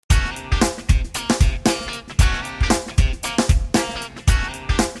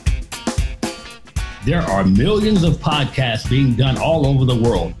There are millions of podcasts being done all over the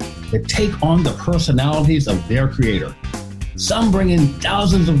world that take on the personalities of their creator. Some bring in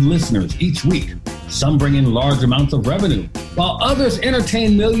thousands of listeners each week. Some bring in large amounts of revenue, while others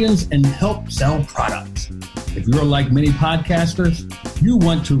entertain millions and help sell products. If you're like many podcasters, you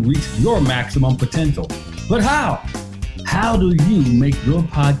want to reach your maximum potential. But how? How do you make your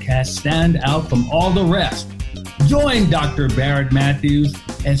podcast stand out from all the rest? Join Dr. Barrett Matthews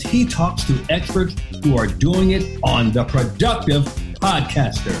as he talks to experts who are doing it on The Productive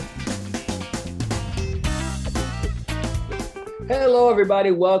Podcaster. Hello, everybody.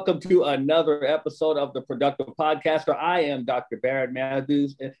 Welcome to another episode of The Productive Podcaster. I am Dr. Barrett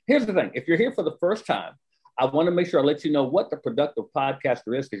Matthews. And here's the thing. If you're here for the first time, I want to make sure I let you know what The Productive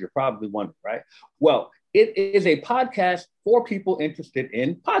Podcaster is, because you're probably wondering, right? Well, it is a podcast for people interested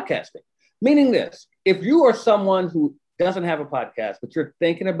in podcasting. Meaning this, if you are someone who doesn't have a podcast, but you're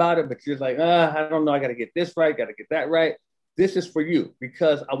thinking about it, but you're like, I don't know, I got to get this right, got to get that right. This is for you,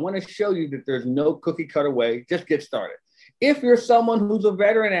 because I want to show you that there's no cookie cutter way. Just get started. If you're someone who's a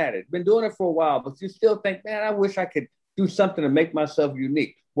veteran at it, been doing it for a while, but you still think, man, I wish I could do something to make myself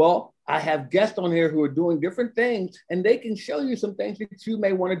unique. Well, I have guests on here who are doing different things, and they can show you some things that you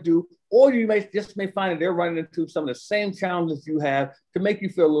may want to do, or you may find that they're running into some of the same challenges you have to make you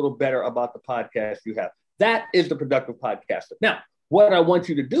feel a little better about the podcast you have. That is The Productive Podcaster. Now, what I want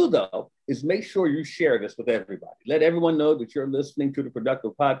you to do, though, is make sure you share this with everybody. Let everyone know that you're listening to The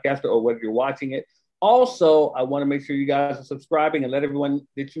Productive Podcaster, or whether you're watching it. Also, I want to make sure you guys are subscribing and let everyone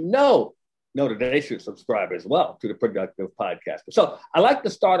that you know that they should subscribe as well to The Productive Podcaster. So I like to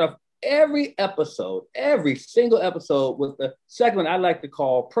start off every single episode with the segment I like to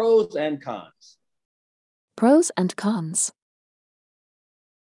call Pros and Cons. Pros and Cons.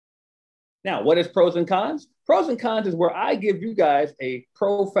 Now, what is pros and cons? Pros and cons is where I give you guys a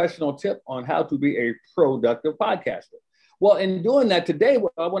professional tip on how to be a productive podcaster. Well, in doing that today,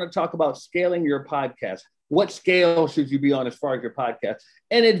 I want to talk about scaling your podcast. What scale should you be on as far as your podcast?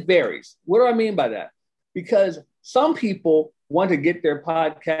 And it varies. What do I mean by that? Because some people want to get their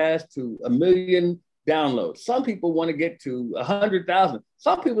podcast to 1 million downloads. Some people want to get to 100,000.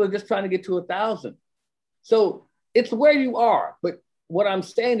 Some people are just trying to get to 1,000. So it's where you are. But what I'm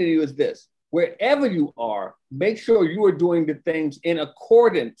saying to you is this: wherever you are, make sure you are doing the things in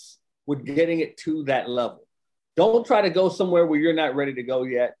accordance with getting it to that level. Don't try to go somewhere where you're not ready to go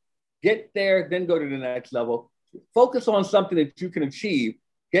yet. Get there, then go to the next level. Focus on something that you can achieve.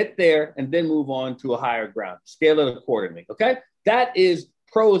 Get there, and then move on to a higher ground. Scale it accordingly, okay? That is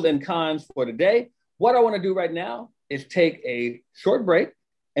pros and cons for today. What I want to do right now is take a short break.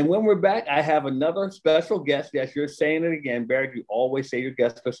 And when we're back, I have another special guest. Yes, you're saying it again, Barrett. You always say your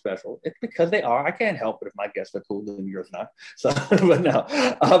guests are special. It's because they are. I can't help it if my guests are cool and yours not. So,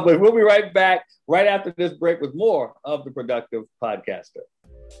 but we'll be right back right after this break with more of The Productive Podcaster.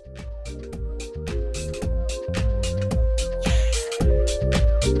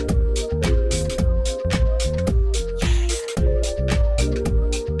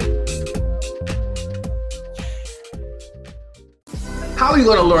 How are you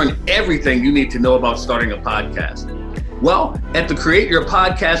going to learn everything you need to know about starting a podcast? Well, at the Create Your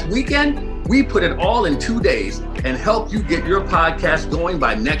Podcast Weekend, we put it all in 2 days and help you get your podcast going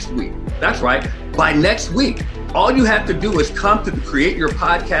by next week. That's right, by next week. All you have to do is come to the Create Your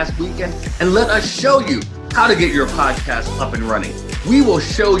Podcast Weekend and let us show you how to get your podcast up and running. We will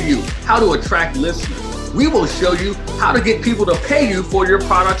show you how to attract listeners. We will show you how to get people to pay you for your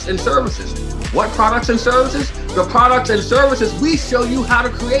products and services. What products and services? The products and services we show you how to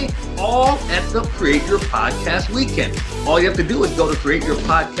create, all at the Create Your Podcast Weekend. All you have to do is go to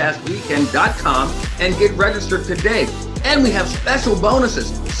createyourpodcastweekend.com and get registered today. And we have special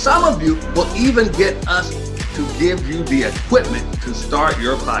bonuses. Some of you will even get us to give you the equipment to start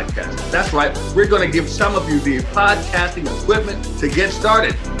your podcast. That's right. We're going to give some of you the podcasting equipment to get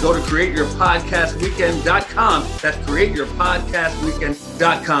started. Go to createyourpodcastweekend.com. That's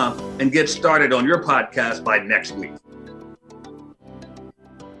createyourpodcastweekend.com and get started on your podcast by next week.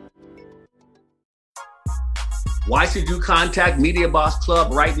 Why should you contact Media Boss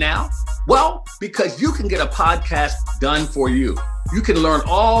Club right now? Well, because you can get a podcast done for you. You can learn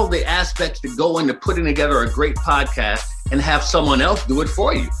all the aspects that go into putting together a great podcast and have someone else do it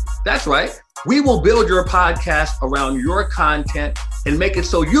for you. That's right. We will build your podcast around your content and make it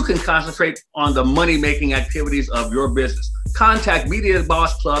so you can concentrate on the money-making activities of your business. Contact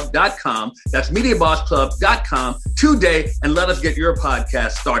MediaBossClub.com. That's MediaBossClub.com today and let us get your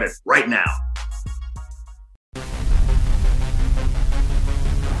podcast started right now.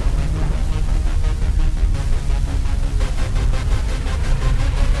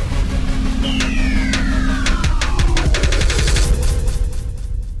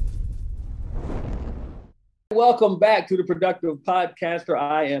 Welcome back to the Productive Podcaster.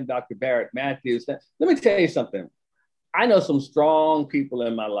 I am Dr. Barrett Matthews. Let me tell you something. I know some strong people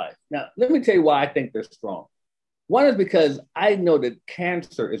in my life. Now, let me tell you why I think they're strong. One is because I know that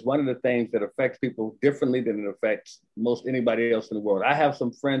cancer is one of the things that affects people differently than it affects most anybody else in the world. I have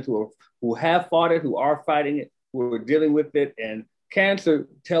some friends who have fought it, who are fighting it, who are dealing with it. And cancer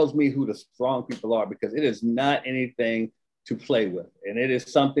tells me who the strong people are, because it is not anything to play with. And it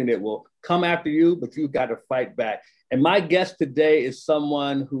is something that will come after you, but you've got to fight back. And my guest today is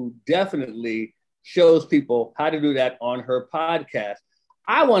someone who definitely shows people how to do that on her podcast.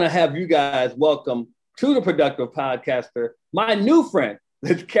 I want to have you guys welcome to the Productive Podcaster my new friend,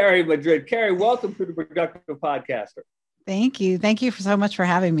 it's Carrie Madrid. Carrie, welcome to the Productive Podcaster. Thank you. Thank you so much for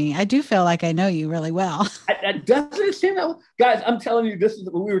having me. I do feel like I know you really well. Doesn't it seem that way? Guys, I'm telling you, this is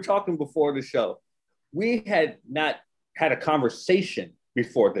when we were talking before the show. We had not had a conversation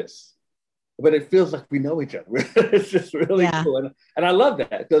before this, but it feels like we know each other. It's just really cool. And I love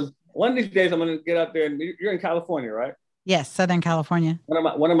that, because one of these days I'm going to get up there, and you're in California, right? Yes, Southern California.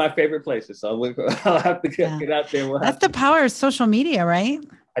 One of my favorite places. So I'll have to get out there. That's the power of social media, right?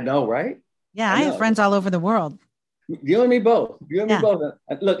 I know, right? Yeah, I have friends all over the world. You and me both. You and me both.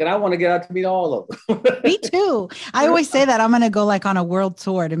 Look, and I want to get out to meet all of them. Me too. I always say that I'm going to go like on a world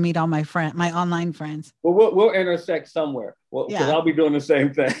tour to meet all my online friends. Well, we'll intersect somewhere. Well, because I'll be doing the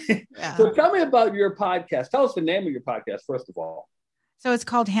same thing. Yeah. So tell me about your podcast. Tell us the name of your podcast, first of all. So it's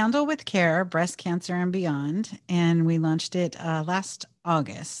called Handle with Care, Breast Cancer and Beyond. And we launched it last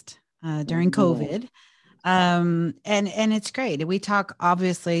August during COVID. And it's great. We talk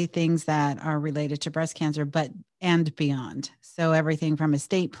obviously things that are related to breast cancer, and beyond. So everything from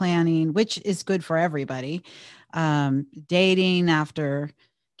estate planning, which is good for everybody, dating after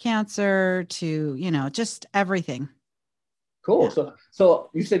cancer, to, just everything. Cool. Yeah. So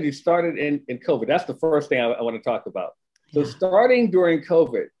you said you started in COVID. That's the first thing I want to talk about. So starting during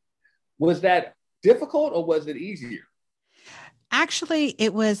COVID, was that difficult or was it easier? Actually,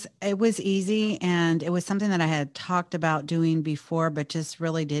 it was easy, and it was something that I had talked about doing before, but just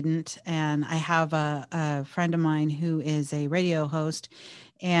really didn't. And I have a friend of mine who is a radio host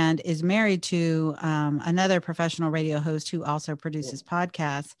and is married to another professional radio host who also produces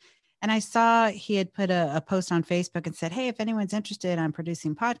podcasts. And I saw he had put a post on Facebook and said, "Hey, if anyone's interested, I'm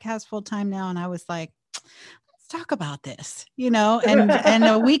producing podcasts full time now." And I was like, talk about this, and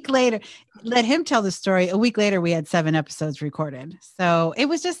a week later, let him tell the story. A week later, we had 7 episodes recorded. So it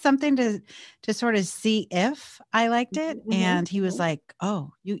was just something to sort of see if I liked it. And he was like,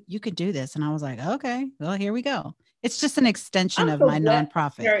 "Oh, you could do this." And I was like, "Okay, well, here we go." It's just an extension of my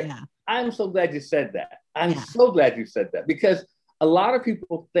nonprofit. Carrie, I'm so glad you said that. I'm so glad you said that, because a lot of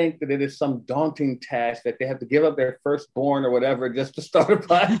people think that it is some daunting task that they have to give up their firstborn or whatever just to start a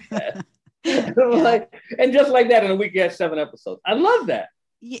podcast. And just like that, in a week, you had 7 episodes. I love that.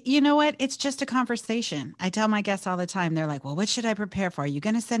 You know what? It's just a conversation. I tell my guests all the time, they're like, "Well, what should I prepare for? Are you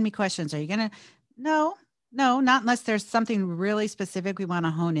going to send me questions? Are you going to?" No, not unless there's something really specific we want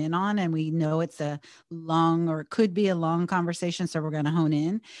to hone in on. And we know it's a long, or it could be a long conversation. So we're going to hone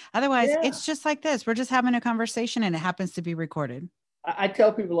in. Otherwise, it's just like this. We're just having a conversation, and it happens to be recorded. I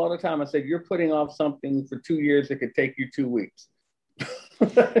tell people all the time, I say, you're putting off something for 2 years that could take you 2 weeks.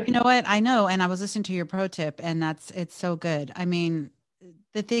 You know what? I know. And I was listening to your pro tip, and it's so good. I mean,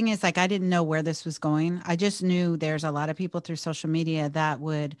 the thing is, like, I didn't know where this was going. I just knew there's a lot of people through social media that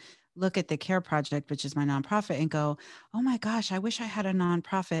would look at the Care Project, which is my nonprofit, and go, "Oh my gosh, I wish I had a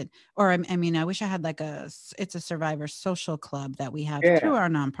nonprofit." Or I wish I had it's a survivor social club that we have through our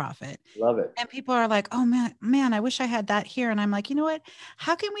nonprofit. Love it. And people are like, "Oh man, I wish I had that here." And I'm like, you know what?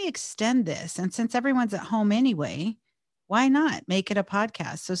 How can we extend this? And since everyone's at home anyway, why not make it a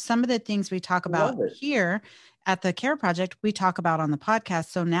podcast? So some of the things we talk about here at the Care Project, we talk about on the podcast.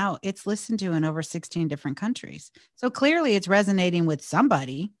 So now it's listened to in over 16 different countries. So clearly it's resonating with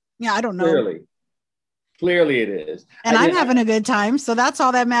somebody. Yeah, I don't know. Clearly it is. And I'm having a good time. So that's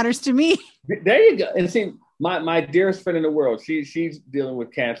all that matters to me. There you go. And see, my dearest friend in the world, she's dealing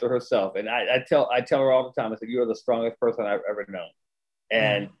with cancer herself. And I tell her all the time, I said, "You are the strongest person I've ever known."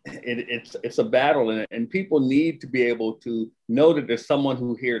 And it's a battle, and people need to be able to know that there's someone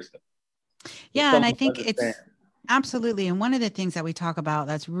who hears them. Yeah, and I think it's absolutely. And one of the things that we talk about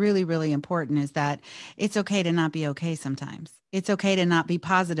that's really, really important is that it's okay to not be okay sometimes. It's okay to not be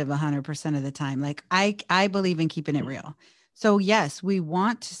positive 100% of the time. Like I believe in keeping it real. So yes, we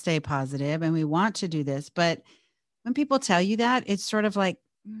want to stay positive and we want to do this, but when people tell you that, it's sort of like,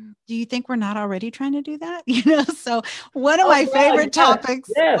 do you think we're not already trying to do that? So one of my favorite topics,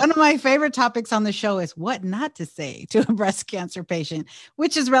 one of my favorite topics on the show is what not to say to a breast cancer patient,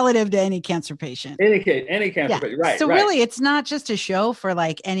 which is relative to any cancer patient. Any cancer patient, right. So really, it's not just a show for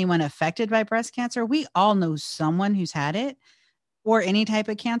like anyone affected by breast cancer. We all know someone who's had it or any type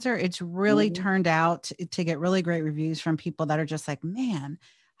of cancer. It's really turned out to get really great reviews from people that are just like, man,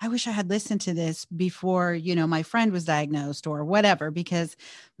 I wish I had listened to this before, my friend was diagnosed or whatever, because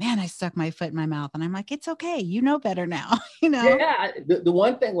man, I stuck my foot in my mouth and I'm like, it's okay. You know better now, Yeah. The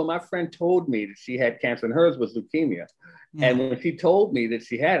one thing when my friend told me that she had cancer and hers was leukemia. Yeah. And when she told me that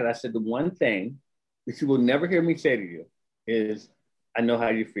she had it, I said, the one thing that you will never hear me say to you is, I know how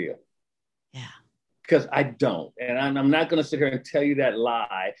you feel. Yeah. Because I don't. And I'm not going to sit here and tell you that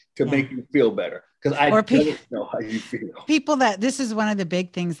lie to make you feel better. Because I don't know how you feel. This is one of the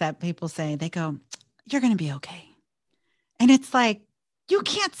big things that people say. They go, you're going to be okay. And it's like, you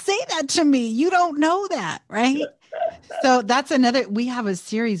can't say that to me. You don't know that, right? So that's we have a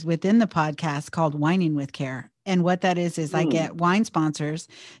series within the podcast called Whining with Care. And what that is I get wine sponsors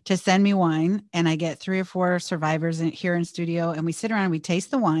to send me wine, and I get 3 or 4 survivors here in studio, and we sit around, we taste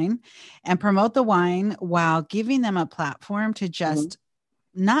the wine and promote the wine while giving them a platform to just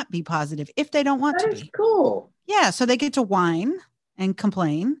not be positive if they don't want to be. That's cool. Yeah. So they get to whine and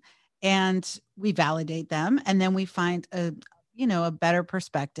complain, and we validate them. And then we find a better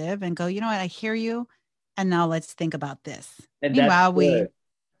perspective and go, you know what, I hear you. And now let's think about this. And meanwhile, we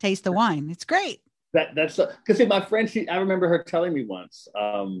taste the wine. It's great. That's because see, my friend, I remember her telling me once,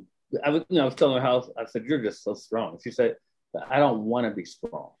 I was telling her how, I said, you're just so strong. She said, I don't want to be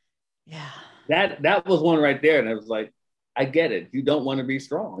strong. Yeah. That was one right there. And I was like, I get it. You don't want to be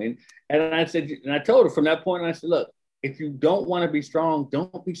strong. And I said, and I told her from that point, I said, look, if you don't want to be strong,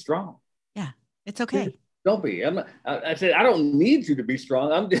 don't be strong. Yeah. It's okay. Don't be. I said, I don't need you to be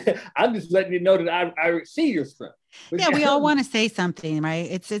strong. I'm just letting you know that I see your strength. Yeah, we all want to say something, right?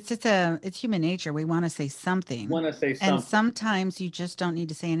 It's human nature. We want to say something. And sometimes you just don't need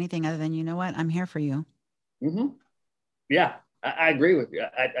to say anything other than, you know what, I'm here for you. Mm-hmm. Yeah, I agree with you.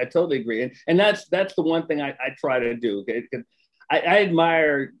 I totally agree. And that's the one thing I try to do. Okay? I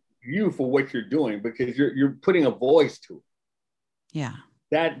admire you for what you're doing because you're putting a voice to it. Yeah.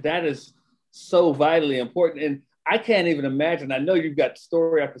 That is so vitally important. And I can't even imagine. I know you've got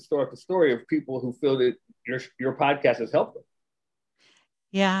story after story after story of people who feel that your podcast has helped them.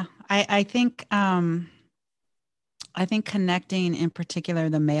 Yeah, I think connecting in particular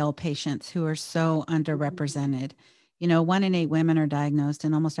the male patients who are so underrepresented. 1 in 8 women are diagnosed,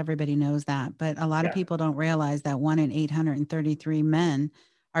 and almost everybody knows that. But a lot of people don't realize that 1 in 833 men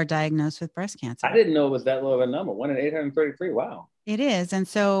are diagnosed with breast cancer. I didn't know it was that low of a number. 1 in 833. Wow. It is. And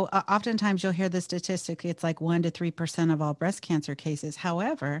so oftentimes you'll hear the statistic, it's like 1 to 3% of all breast cancer cases.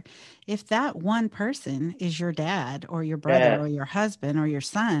 However, if that one person is your dad or your brother or your husband or your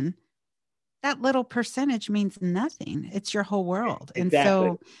son, that little percentage means nothing. It's your whole world. Exactly.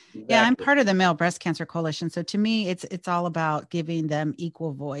 And so, yeah, I'm part of the Male Breast Cancer Coalition. So to me, it's all about giving them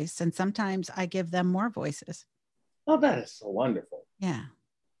equal voice. And sometimes I give them more voices. Oh, that is so wonderful. Yeah.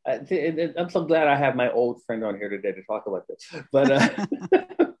 I'm so glad I have my old friend on here today to talk about this. But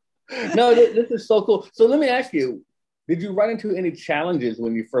no, this is so cool. So let me ask you, did you run into any challenges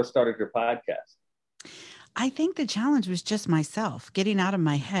when you first started your podcast? I think the challenge was just myself getting out of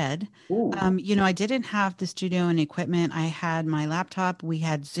my head. I didn't have the studio and equipment. I had my laptop. We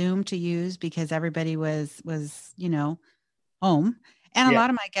had Zoom to use because everybody was home. And a lot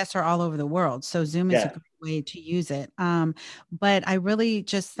of my guests are all over the world. So Zoom is a great way to use it. But I really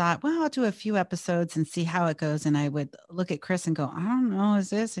just thought, well, I'll do a few episodes and see how it goes. And I would look at Chris and go, I don't know, is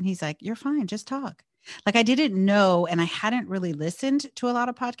this? And he's like, you're fine, just talk. Like I didn't know, and I hadn't really listened to a lot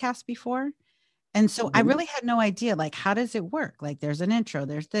of podcasts before. And so I really had no idea, like, how does it work? Like there's an intro,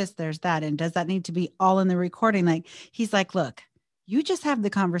 there's this, there's that. And does that need to be all in the recording? Like, he's like, look, you just have the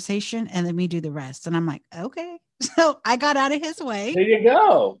conversation and let me do the rest. And I'm like, okay. So I got out of his way. There you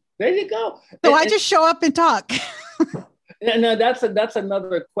go. So I just show up and talk. No, that's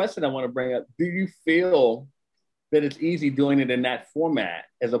another question I want to bring up. Do you feel that it's easy doing it in that format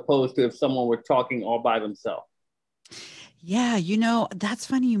as opposed to if someone were talking all by themselves? Yeah, that's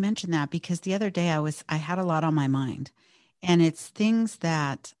funny you mentioned that because the other day I had a lot on my mind, and it's things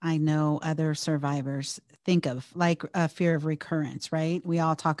that I know other survivors think of, like a fear of recurrence, right? We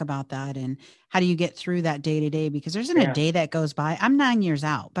all talk about that. And how do you get through that day to day? Because there isn't a day that goes by. I'm 9 years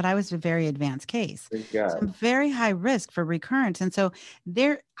out, but I was a very advanced case. So I'm very high risk for recurrence. And so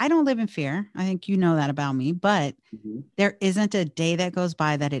I don't live in fear. I think you know that about me, but there isn't a day that goes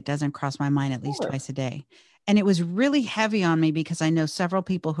by that it doesn't cross my mind at least twice a day. And it was really heavy on me because I know several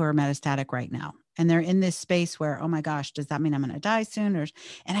people who are metastatic right now. And they're in this space where, oh my gosh, does that mean I'm going to die soon?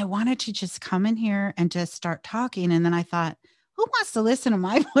 And I wanted to just come in here and just start talking. And then I thought, who wants to listen to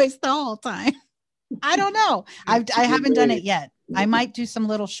my voice the whole time? I don't know. I haven't done it yet. I might do some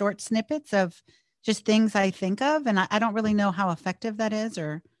little short snippets of just things I think of. And I don't really know how effective that is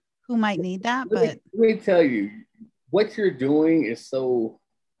or who might need that. But let me tell you, what you're doing is so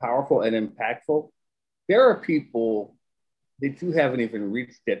powerful and impactful. There are people that you haven't even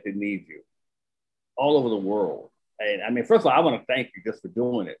reached yet that need you all over the world. And I mean, first of all, I want to thank you just for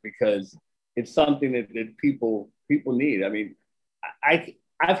doing it because it's something that people need. I mean,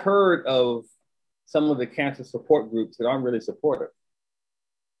 I've heard of some of the cancer support groups that aren't really supportive.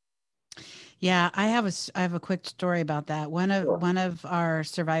 Yeah, I have a quick story about that. One of our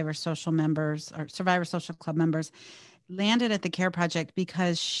Survivor Social members, or Survivor Social Club members, landed at the Care Project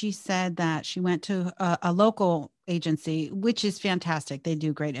because she said that she went to a local agency, which is fantastic. They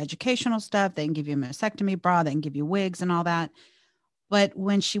do great educational stuff. They can give you a mastectomy bra, they can give you wigs and all that. But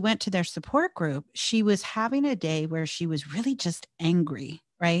when she went to their support group, she was having a day where she was really just angry,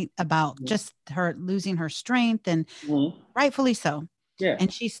 right? About just her losing her strength, and rightfully so. Yeah.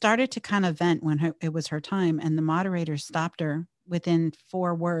 And she started to kind of vent when it was her time. And the moderator stopped her within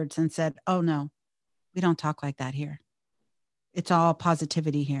 4 words and said, "Oh no, we don't talk like that here. It's all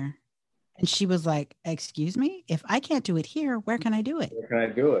positivity here." And she was like, "Excuse me, if I can't do it here, where can I do it?" Where can I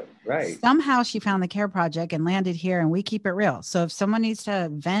do it? Right. Somehow she found the Care Project and landed here, and we keep it real. So if someone needs to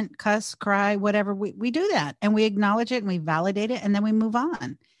vent, cuss, cry, whatever, we do that, and we acknowledge it and we validate it, and then we move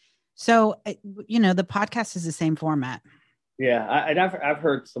on. So, the podcast is the same format. Yeah. I've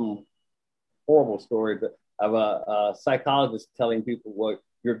heard some horrible stories of a psychologist telling people, well,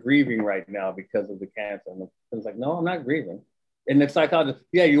 you're grieving right now because of the cancer. And I was like, no, I'm not grieving. And the psychologist,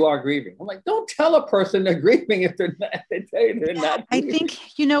 yeah, you are grieving. I'm like, don't tell a person they're grieving if they're not. They tell you they're not grieving. I think,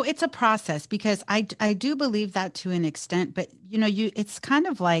 it's a process, because I do believe that to an extent, but it's kind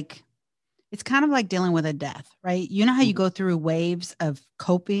of like dealing with a death, right? You know how you go through waves of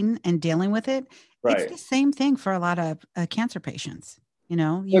coping and dealing with it? Right. It's the same thing for a lot of cancer patients. You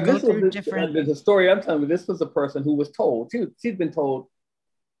go through different. The story I'm telling you, this was a person who was told, she'd been told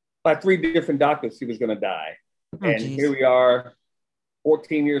by 3 different doctors she was going to die. Here we are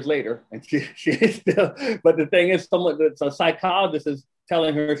 14 years later, and she is still, but the thing is, a psychologist is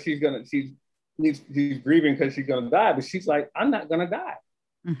telling her she's grieving because she's going to die, but she's like, I'm not going to die.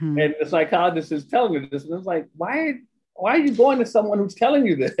 Mm-hmm. And the psychologist is telling her this, and it's like, why are you going to someone who's telling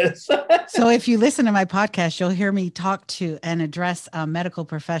you this? So if you listen to my podcast, you'll hear me talk to and address medical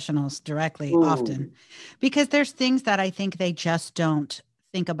professionals directly often, because there's things that I think they just don't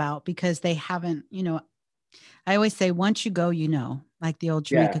think about because they haven't, I always say, once you go, like the old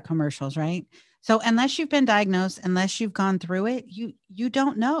Jamaica commercials, right? So unless you've been diagnosed, unless you've gone through it, you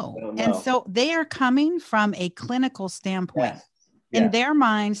don't know. And so they are coming from a clinical standpoint. Yes. In their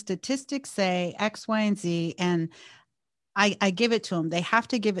mind, statistics say X, Y, and Z, and I give it to them. They have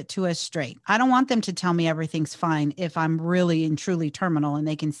to give it to us straight. I don't want them to tell me everything's fine if I'm really and truly terminal and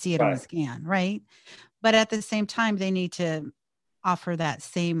they can see it on the scan, right? But at the same time, they need to offer that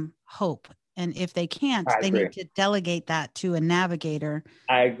same hope. And if they can't, they need to delegate that to a navigator.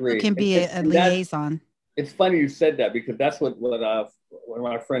 I agree. Who can be a liaison. It's funny you said that, because that's what one of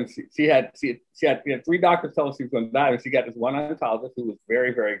my friends, she had 3 doctors tell her she was going to die, and she got this one oncologist who was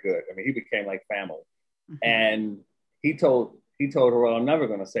very, very good. I mean, he became like family. Mm-hmm. And he told her, well, I'm never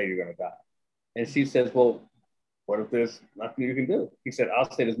going to say you're going to die. And she says, well, what if there's nothing you can do? He said, I'll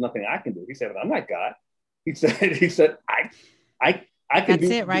say there's nothing I can do. He said, I'm not God. He said, I can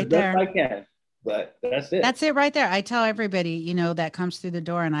do it right there. I can, but that's it. That's it right there. I tell everybody, that comes through the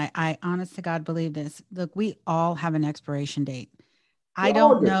door, and I honest to God believe this. Look, we all have an expiration date. I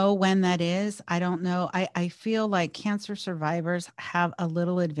don't know when that is. I don't know. I feel like cancer survivors have a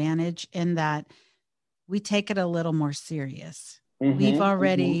little advantage in that we take it a little more serious. Mm-hmm,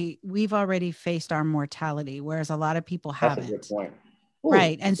 we've already faced our mortality, whereas a lot of people haven't. That's a good point.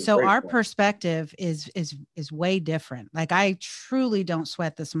 Right. And so our perspective is way different. Like, I truly don't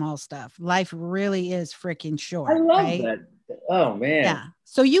sweat the small stuff. Life really is freaking short. I love that. Oh man. Yeah.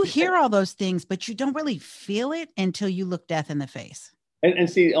 So you hear all those things, but you don't really feel it until you look death in the face. And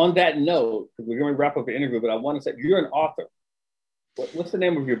see, on that note, because we're going to wrap up the interview, but I want to say, you're an author. What's the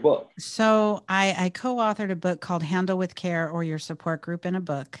name of your book? So I co-authored a book called Handle with Care, or Your Support Group in a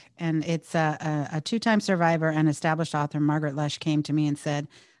Book. And it's a 2-time survivor and established author, Margaret Lush, came to me and said,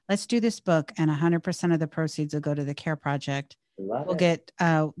 let's do this book, and 100% of the proceeds will go to the Care Project. We'll get,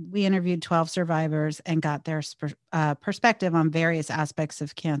 we interviewed 12 survivors and got their perspective on various aspects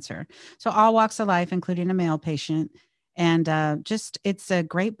of cancer. So all walks of life, including a male patient. And it's a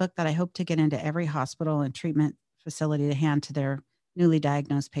great book that I hope to get into every hospital and treatment facility to hand to their newly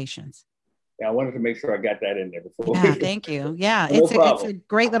diagnosed patients. Yeah, I wanted to make sure I got that in there before. Yeah, thank you. Yeah, no it's a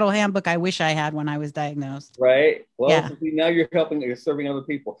great little handbook I wish I had when I was diagnosed. Right. Well, now you're serving other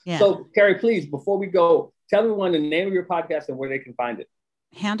people. Yeah. So, Carrie, please, before we go, tell everyone the name of your podcast and where they can find it.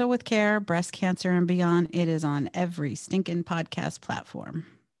 Handle with Care, Breast Cancer and Beyond. It is on every stinking podcast platform.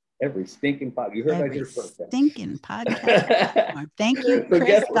 Every stinking podcast. You heard that here first. Stinking podcast platform. Thank you,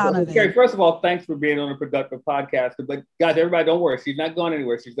 Chris Donovan. Carrie, first of all, thanks for being on the Productive Podcast. But guys, everybody, don't worry. She's not going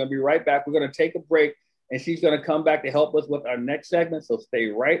anywhere. She's going to be right back. We're going to take a break, and she's going to come back to help us with our next segment. So stay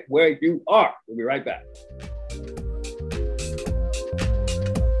right where you are. We'll be right back.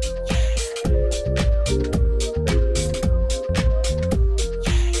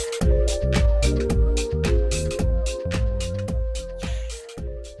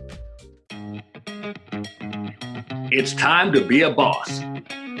 It's time to be a boss,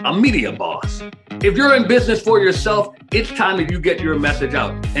 a media boss. If you're in business for yourself, it's time that you get your message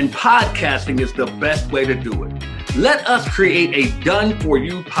out, and podcasting is the best way to do it. Let us create a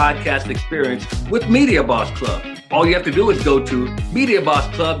done-for-you podcast experience with Media Boss Club. All you have to do is go to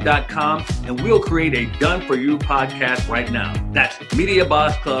MediaBossClub.com, and we'll create a done-for-you podcast right now. That's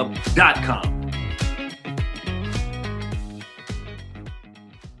MediaBossClub.com.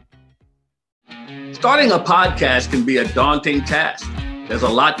 Starting a podcast can be a daunting task. There's a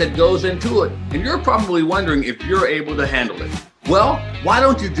lot that goes into it, and you're probably wondering if you're able to handle it. Well, why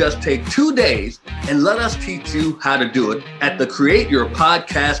don't you just take 2 days and let us teach you how to do it at the Create Your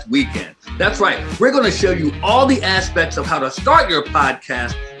Podcast Weekend. That's right. We're going to show you all the aspects of how to start your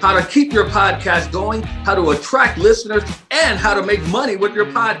podcast, how to keep your podcast going, how to attract listeners, and how to make money with your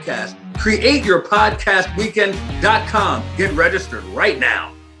podcast. CreateYourPodcastWeekend.com. Get registered right now.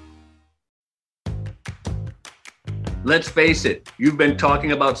 Let's face it, you've been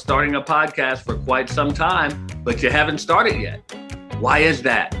talking about starting a podcast for quite some time, but you haven't started yet. Why is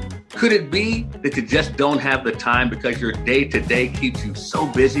that? Could it be that you just don't have the time because your day-to-day keeps you so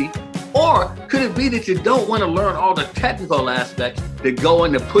busy? Or could it be that you don't want to learn all the technical aspects that go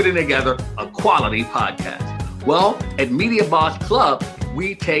into putting together a quality podcast? Well, at Media Boss Club,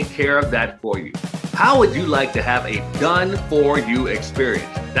 we take care of that for you. How would you like to have a done-for-you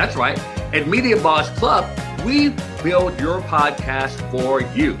experience? That's right. At Media Boss Club, we build your podcast for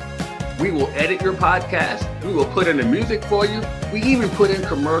you. We will edit your podcast. We will put in the music for you. We even put in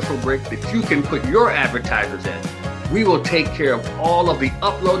commercial breaks that you can put your advertisers in. We will take care of all of the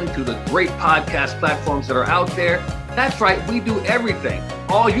uploading to the great podcast platforms that are out there. That's right, we do everything.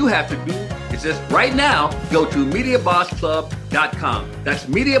 All you have to do is just right now go to MediaBossClub.com. That's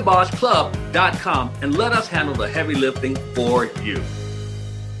MediaBossClub.com, and let us handle the heavy lifting for you.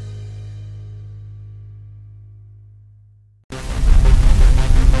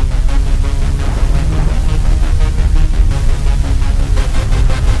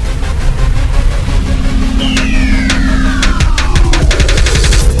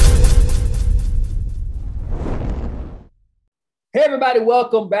 Hey, everybody,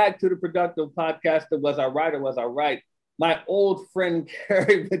 welcome back to the Productive Podcast. Was I right or was I right? My old friend,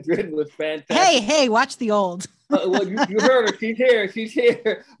 Carrie Madrid, was fantastic. Hey, watch the old. Well, you heard her. She's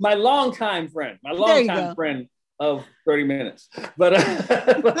here. My longtime friend of 30 minutes. But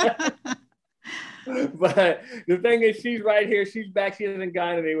the thing is, she's right here. She's back. She hasn't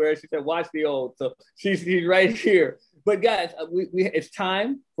gone anywhere. She said, watch the old. So she's right here. But guys, it's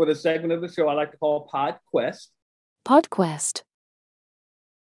time for the segment of the show I like to call PodQuest. PodQuest.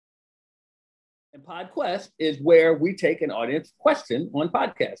 And PodQuest is where we take an audience question on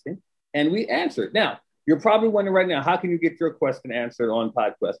podcasting and we answer it. Now, you're probably wondering right now, how can you get your question answered on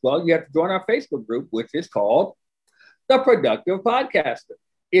PodQuest? Well, you have to join our Facebook group, which is called The Productive Podcaster.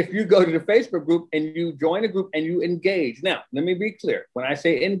 If you go to the Facebook group and you join the group and you engage. Now, let me be clear. When I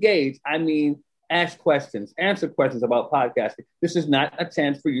say engage, I mean ask questions, answer questions about podcasting. This is not a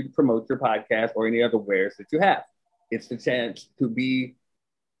chance for you to promote your podcast or any other wares that you have. It's the chance to be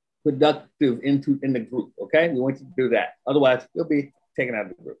productive in the group, okay? We want you to do that. Otherwise, you'll be taken out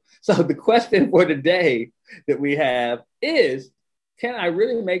of the group. So the question for today that we have is, can I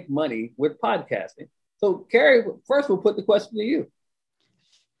really make money with podcasting? So Carrie, first we'll put the question to you.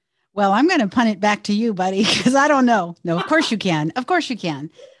 Well, I'm going to punt it back to you, buddy, because I don't know. No, of course you can. Of course you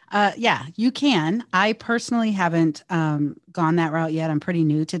can. Yeah, you can. I personally haven't gone that route yet. I'm pretty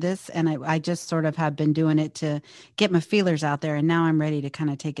new to this, and I just sort of have been doing it to get my feelers out there, and now I'm ready to kind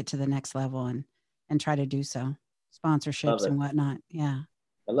of take it to the next level and try to do so. sponsorships and whatnot. Yeah.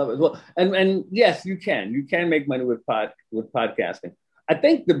 I love it. Well, and yes, you can make money with podcasting. I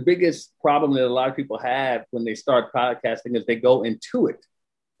think the biggest problem that a lot of people have when they start podcasting is they go into it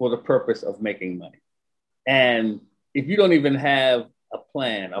for the purpose of making money. And if you don't even have a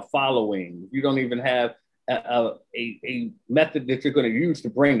plan, a following, if you don't even have a method that you're going to use to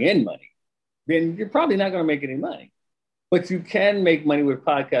bring in money, then you're probably not going to make any money. But you can make money with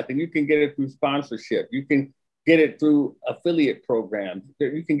podcasting. You can get it through sponsorship. You can get it through affiliate programs.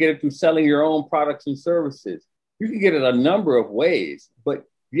 You can get it through selling your own products and services. You can get it a number of ways. But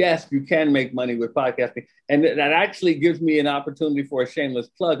yes, you can make money with podcasting. And that actually gives me an opportunity for a shameless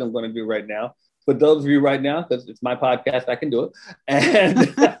plug I'm going to do right now. For those of you right now, because it's my podcast, I can do it. And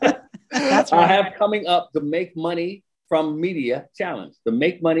That's right. I have coming up the Make Money from Media Challenge. The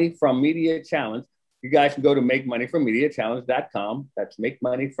Make Money from Media Challenge. You guys can go to MakeMoneyFromMediaChallenge.com. That's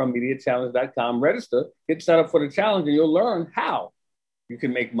MakeMoneyFromMediaChallenge.com. Register, get set up for the challenge, and you'll learn how you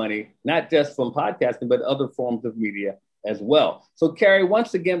can make money, not just from podcasting, but other forms of media as well. So, Carrie,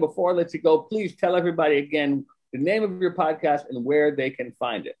 once again, before I let you go, please tell everybody again the name of your podcast and where they can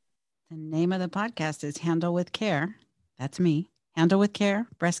find it. The name of the podcast is Handle with Care. That's me. Handle with Care,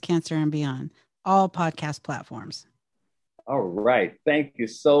 Breast Cancer and Beyond. All podcast platforms. All right. Thank you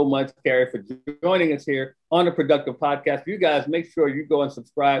so much, Carrie, for joining us here on the Productive Podcast. You guys make sure you go and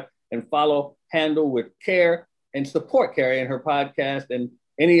subscribe and follow Handle with Care and support Carrie and her podcast and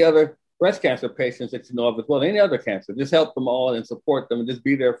any other breast cancer patients that you know of as well, any other cancer. Just help them all and support them and just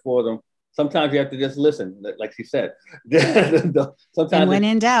be there for them. Sometimes you have to just listen, like she said. Sometimes and when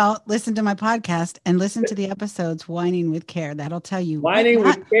in doubt, listen to my podcast and listen to the episodes Whining with Care. That'll tell you Whining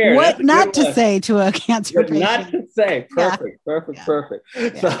with Care. What not to say to a cancer patient. Not to say. Perfect. Yeah.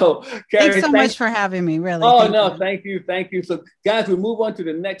 So, Carrie, thanks so much for having me, really. Oh, thank you. So, guys, we move on to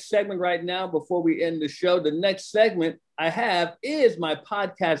the next segment right now before we end the show. The next segment I have is my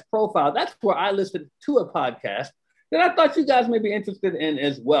podcast profile. That's where I listen to a podcast that I thought you guys may be interested in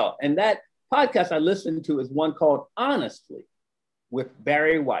as well. And that podcast I listened to is one called Honestly with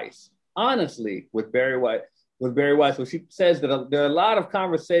Barry Weiss. Honestly with Barry Weiss. So she says that there are a lot of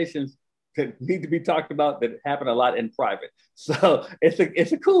conversations that need to be talked about that happen a lot in private. So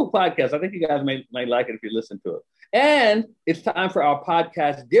it's a cool podcast. I think you guys may like it if you listen to it. And it's time for our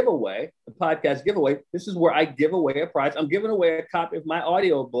podcast giveaway. The podcast giveaway. This is where I give away a prize. I'm giving away a copy of my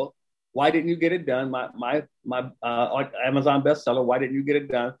audio book, Why Didn't You Get It Done? My Amazon bestseller, Why Didn't You Get It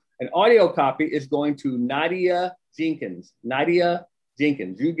Done? An audio copy is going to Nadia Jenkins.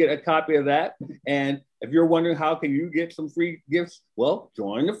 You get a copy of that. And if you're wondering how can you get some free gifts, well,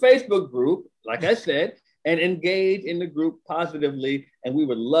 join the Facebook group, like I said, and engage in the group positively. And we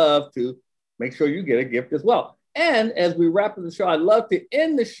would love to make sure you get a gift as well. And as we wrap up the show, I'd love to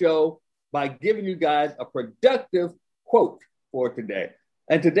end the show by giving you guys a productive quote for today.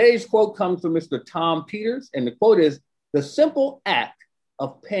 And today's quote comes from Mr. Tom Peters. And the quote is, "The simple act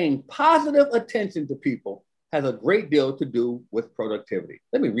of paying positive attention to people has a great deal to do with productivity."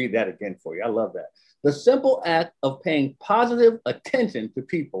 Let me read that again for you. I love that. The simple act of paying positive attention to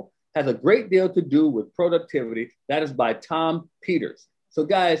people has a great deal to do with productivity. That is by Tom Peters. So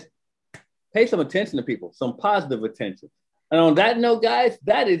guys, pay some attention to people, some positive attention. And on that note, guys,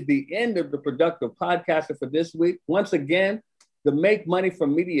 that is the end of the Productive Podcaster for this week. Once again, the Make Money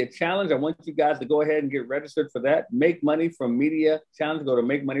from Media Challenge. I want you guys to go ahead and get registered for that. Make Money from Media Challenge. Go to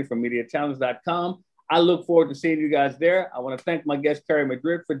MakeMoneyFromMediaChallenge.com. I look forward to seeing you guys there. I want to thank my guest, Carrie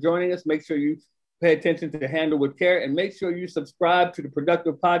Madrid, for joining us. Make sure you pay attention to Handle with Care and make sure you subscribe to the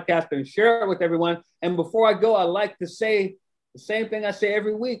Productive Podcast and share it with everyone. And before I go, I like to say the same thing I say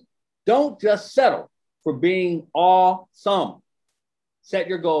every week. Don't just settle for being awesome. Set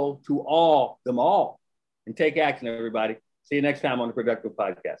your goal to all them all and take action, everybody. See you next time on the Productive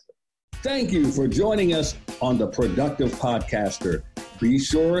Podcaster. Thank you for joining us on the Productive Podcaster. Be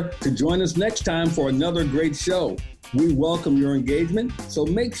sure to join us next time for another great show. We welcome your engagement, so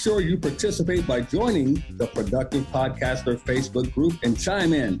make sure you participate by joining the Productive Podcaster Facebook group and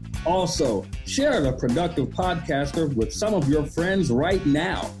chime in. Also, share the Productive Podcaster with some of your friends right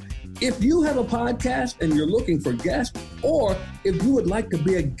now. If you have a podcast and you're looking for guests, or if you would like to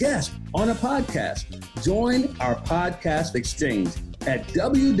be a guest on a podcast, join our podcast exchange at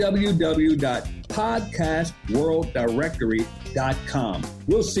www.podcastworlddirectory.com.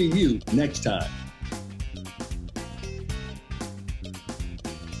 We'll see you next time.